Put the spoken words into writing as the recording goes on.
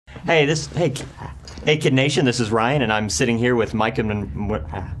Hey, KiddNation, this is Ryan, and I'm sitting here with Maika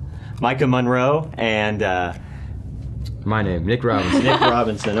Monroe and my name, Nick Robinson. Nick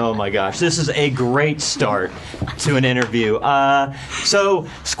Robinson. Oh my gosh, this is a great start to an interview. So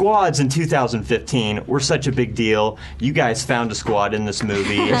squads in 2015 were such a big deal. You guys found a squad in this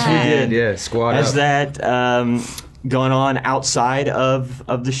movie. Yes, we did. Yeah, squad. Has that gone on outside of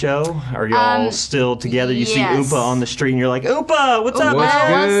the show? Are y'all still together? You see Oompa on the street, and you're like, Oompa, what's up? What's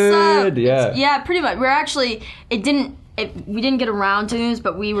good? Yeah. Yeah, pretty much. We're actually we didn't get around to this,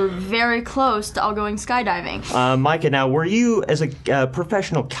 but we were very close to all going skydiving. Maika, now, were you, as a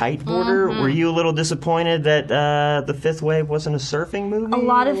professional kiteboarder, were you a little disappointed that The Fifth Wave wasn't a surfing movie? A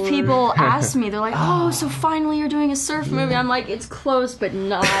lot of people ask me, they're like, oh, so finally you're doing a surf movie. I'm like, it's close, but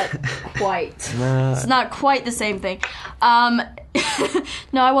not quite. It's not quite the same thing.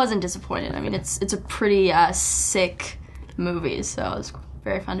 No, I wasn't disappointed. I mean, it's a pretty sick movie, so it was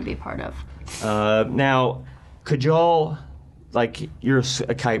very fun to be a part of. Now, could y'all, like, you're a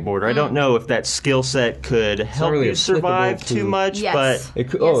kiteboarder. I don't know if that skill set could help you survive too much, but it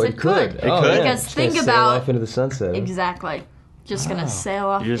could. It could. Because think sail about off into the sunset. Exactly. Just gonna sail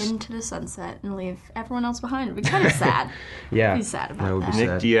off into the sunset and leave everyone else behind. It'd be kind of sad. Yeah, be sad about that.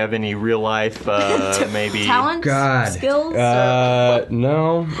 Nick, do you have any real life maybe talents, skills?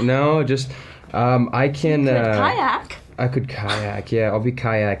 No. Just I can kayak. I could kayak, yeah. I'll be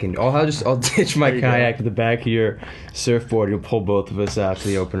kayaking. I'll ditch my kayak to the back of your surfboard. You'll pull both of us out to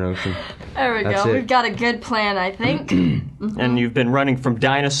the open ocean. There we go. We've got a good plan, I think. And you've been running from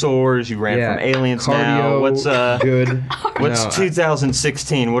dinosaurs. You ran from aliens. Cardio, now what's good? What's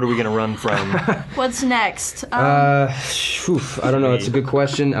 2016? What are we gonna run from? What's next? I don't know. It's a good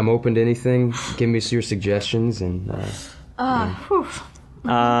question. I'm open to anything. Give me your suggestions and.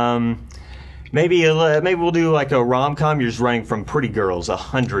 Maybe we'll do like a rom-com. You're just running from pretty girls,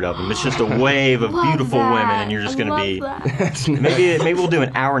 100 of them. It's just a wave of beautiful women, and you're just going to be. Maybe we'll do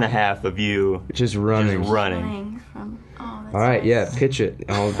an hour and a half of you just running. All right, pitch it.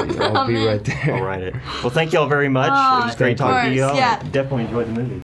 I'll be right there. I'll write it. Well, thank y'all very much. It was great talking to y'all. Yeah. Definitely enjoyed the movie.